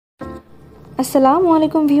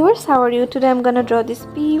Assalamualaikum viewers, how are you? Today I'm gonna draw this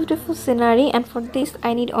beautiful scenery, and for this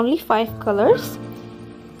I need only 5 colors.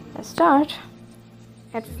 Let's start.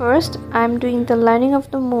 At first I'm doing the lining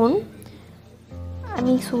of the moon. I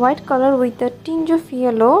mix white color with a tinge of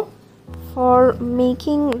yellow for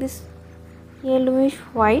making this yellowish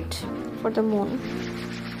white for the moon.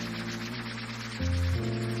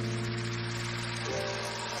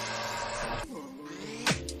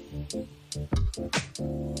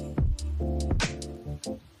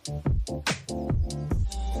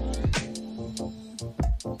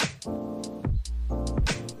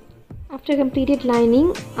 After completed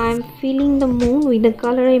lining, I am filling the moon with the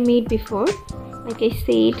color I made before. Like I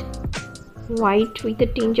said, white with a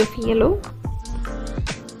tinge of yellow.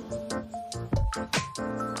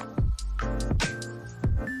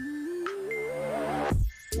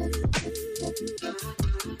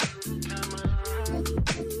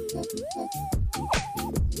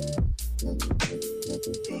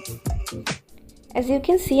 As you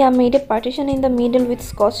can see, I made a partition in the middle with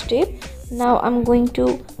scotch tape. Now I'm going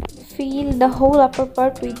to fill the whole upper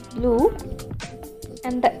part with blue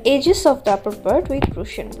and the edges of the upper part with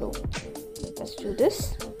Prussian blue. Let's do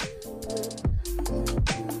this.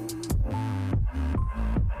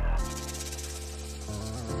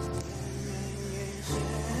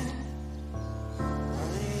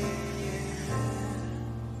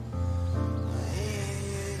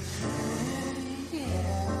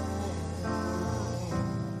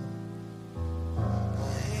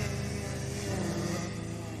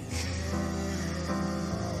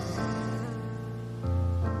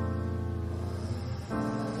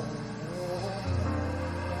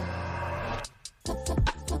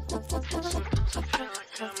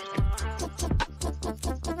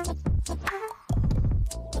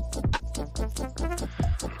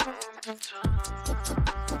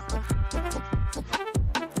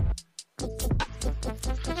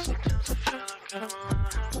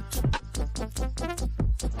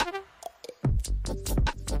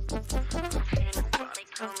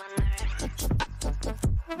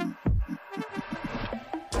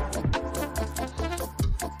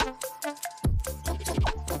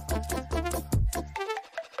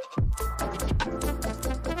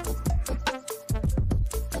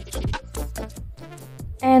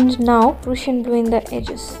 And now Prussian blue in the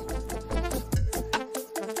edges.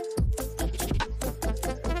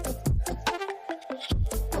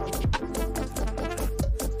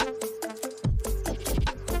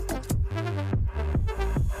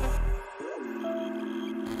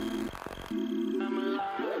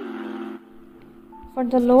 For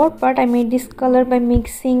the lower part, I made this color by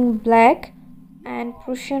mixing black and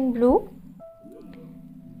Prussian blue.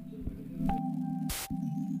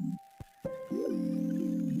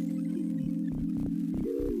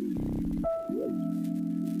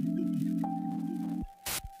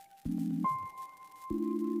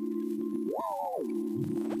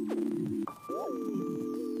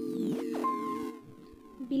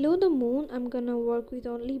 Below the moon, I'm gonna work with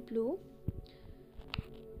only blue.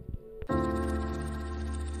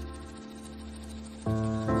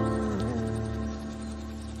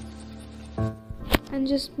 And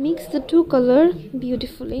just mix the two colors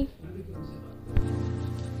beautifully.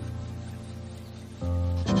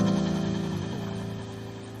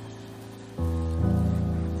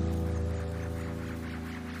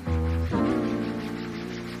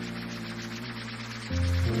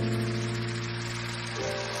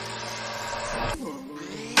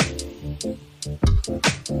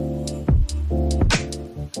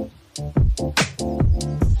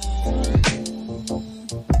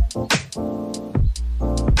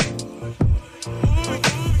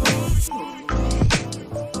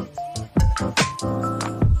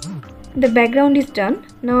 The background is done.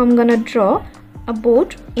 Now I'm gonna draw a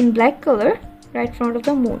boat in black color right in front of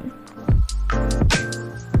the moon.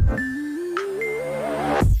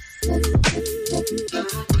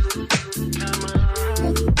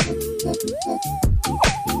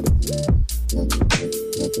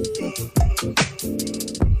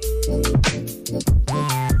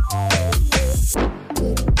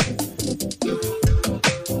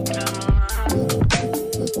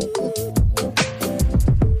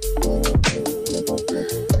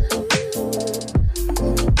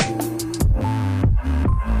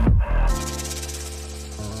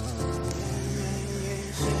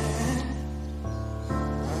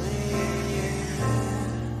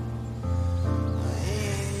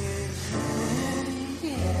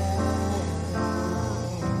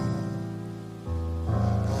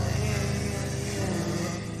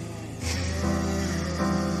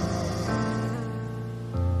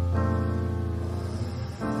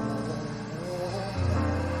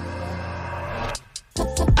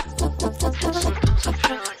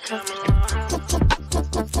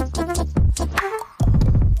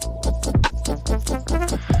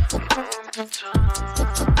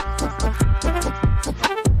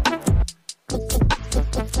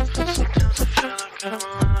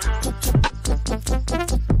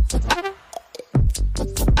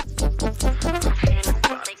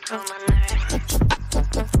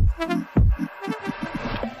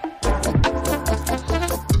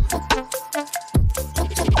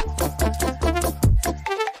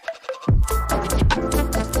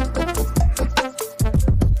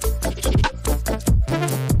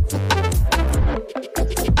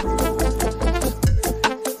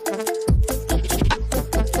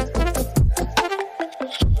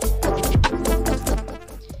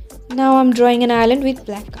 Now I'm drawing an island with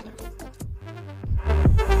black color.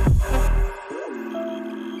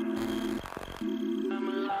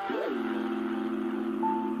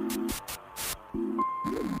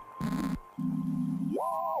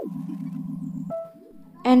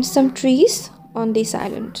 And some trees on this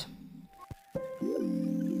island.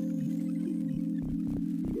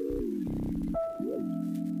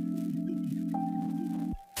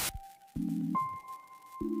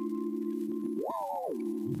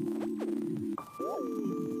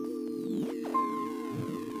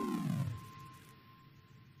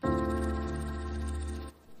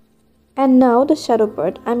 And now the shadow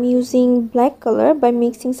part. I'm using black color by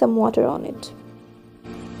mixing some water on it.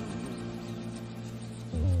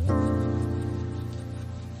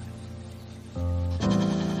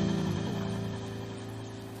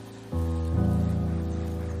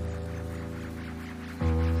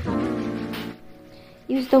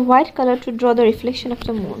 Use the white color to draw the reflection of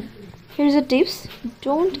the moon. Here's a tips: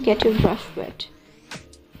 don't get your brush wet.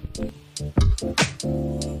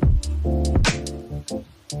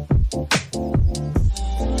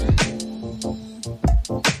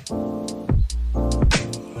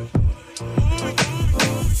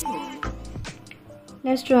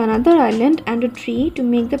 Let's draw another island and a tree to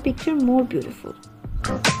make the picture more beautiful.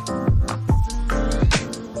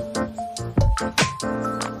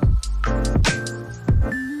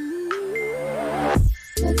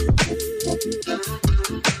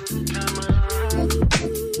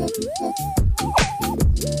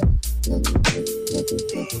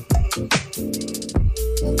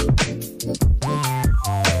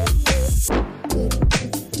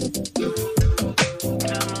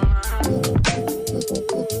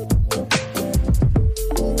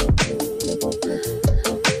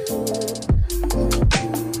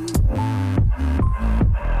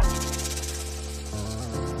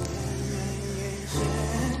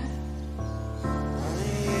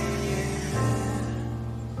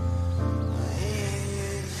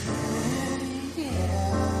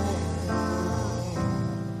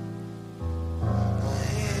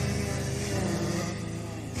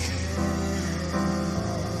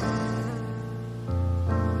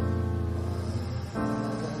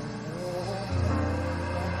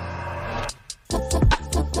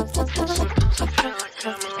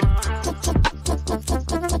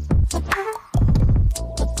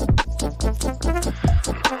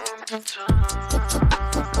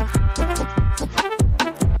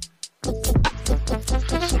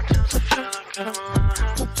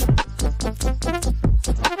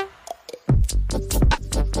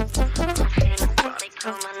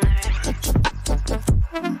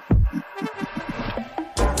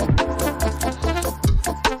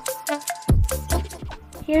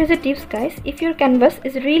 Here's a tips guys, if your canvas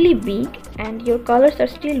is really big and your colors are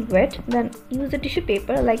still wet, then use a tissue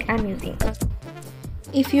paper like I'm using.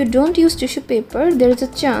 If you don't use tissue paper, there is a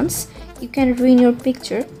chance you can ruin your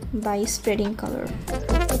picture by spreading color.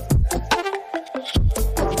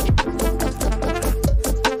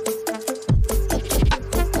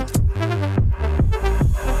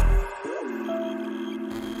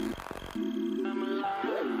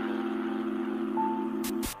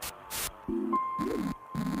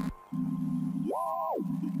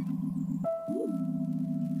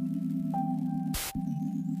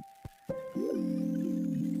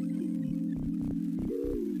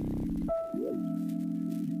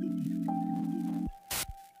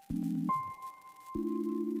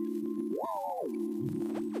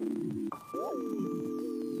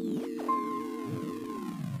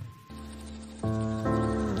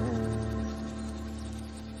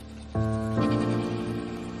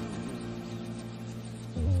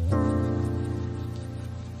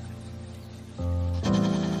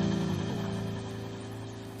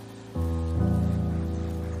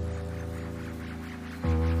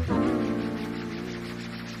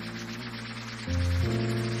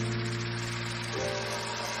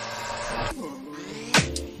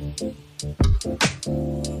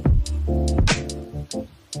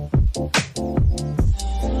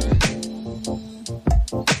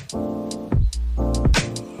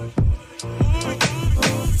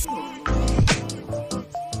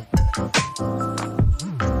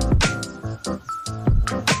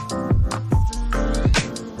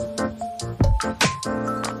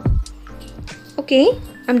 Okay,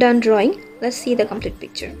 I'm done drawing. Let's see the complete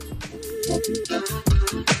picture.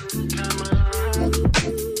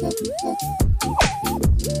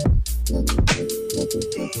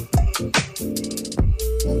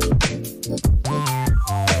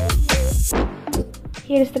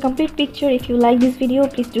 Here is the complete picture. If you like this video,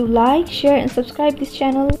 please do like, share and subscribe this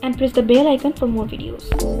channel and press the bell icon for more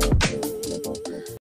videos.